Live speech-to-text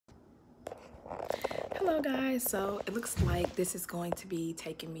Hello guys, so it looks like this is going to be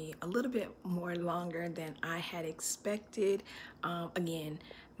taking me a little bit more longer than I had expected. Again,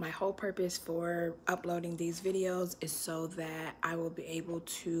 my whole purpose for uploading these videos is so that I will be able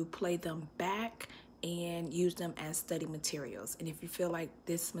to play them back and use them as study materials. And if you feel like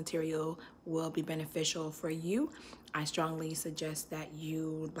this material will be beneficial for you, I strongly suggest that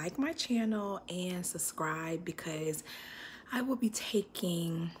you like my channel and subscribe, because I will be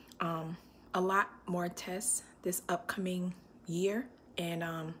taking a lot more tests this upcoming year, and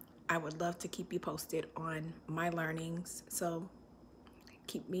I would love to keep you posted on my learnings. So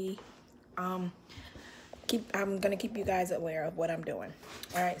I'm gonna keep you guys aware of what I'm doing.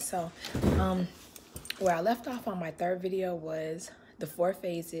 All right, so where I left off on my third video was the 4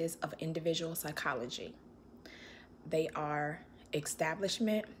 phases of individual psychology. They are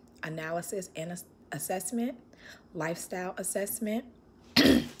establishment, analysis and assessment, lifestyle assessment,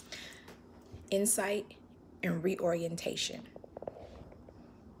 insight, and reorientation.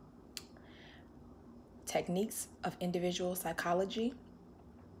 Techniques of individual psychology: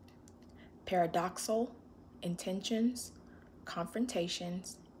 paradoxal, intentions,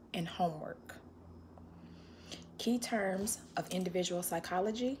 confrontations, and homework. Key terms of individual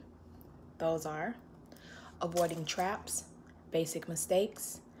psychology: those are avoiding traps, basic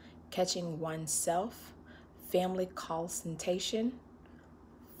mistakes, catching oneself, family concentration,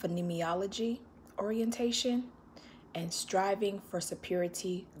 phenomenology orientation, and striving for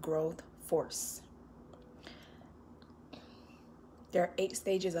superiority growth force. There are 8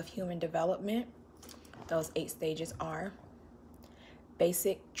 stages of human development. Those 8 stages are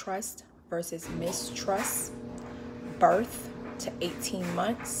basic trust versus mistrust, birth to 18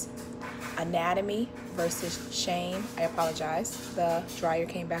 months, anatomy versus shame. I apologize, the dryer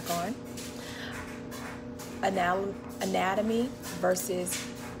came back on. Anatomy versus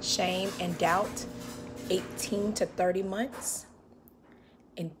shame and doubt, 18 to 30 months.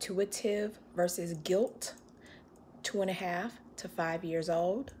 Intuitive versus guilt, 2.5 to 5 years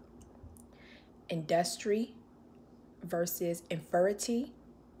old. Industry versus inferiority,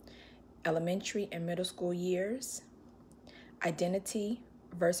 elementary and middle school years. Identity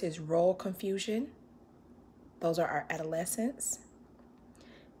versus role confusion, those are our adolescents.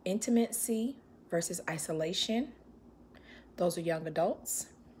 Intimacy versus isolation, those are young adults.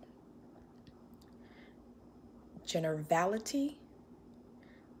 Generality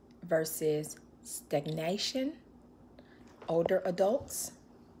versus stagnation, older adults.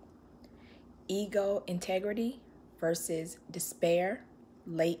 Ego integrity versus despair,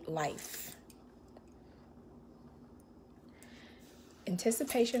 late life.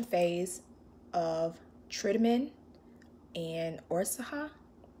 Anticipation phase of Trittman and Orsaha.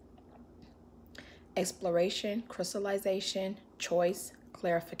 Exploration, crystallization, choice,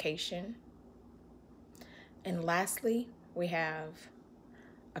 clarification. And lastly, we have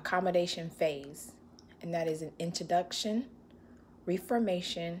accommodation phase, and that is an introduction,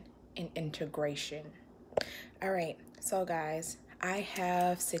 reformation, and integration. All right, so guys, I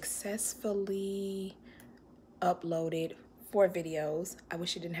have successfully uploaded 4 videos. I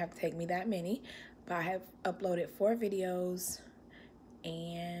wish it didn't have to take me that many, but I have uploaded 4 videos,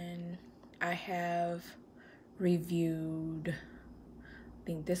 and I have reviewed, I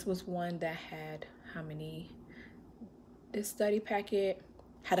think this was one that had how many? This study packet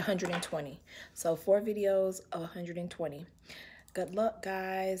had 120. So 4 videos of 120. Good luck,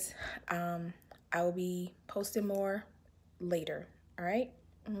 guys. I will be posting more later. All right.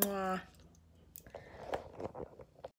 Mwah.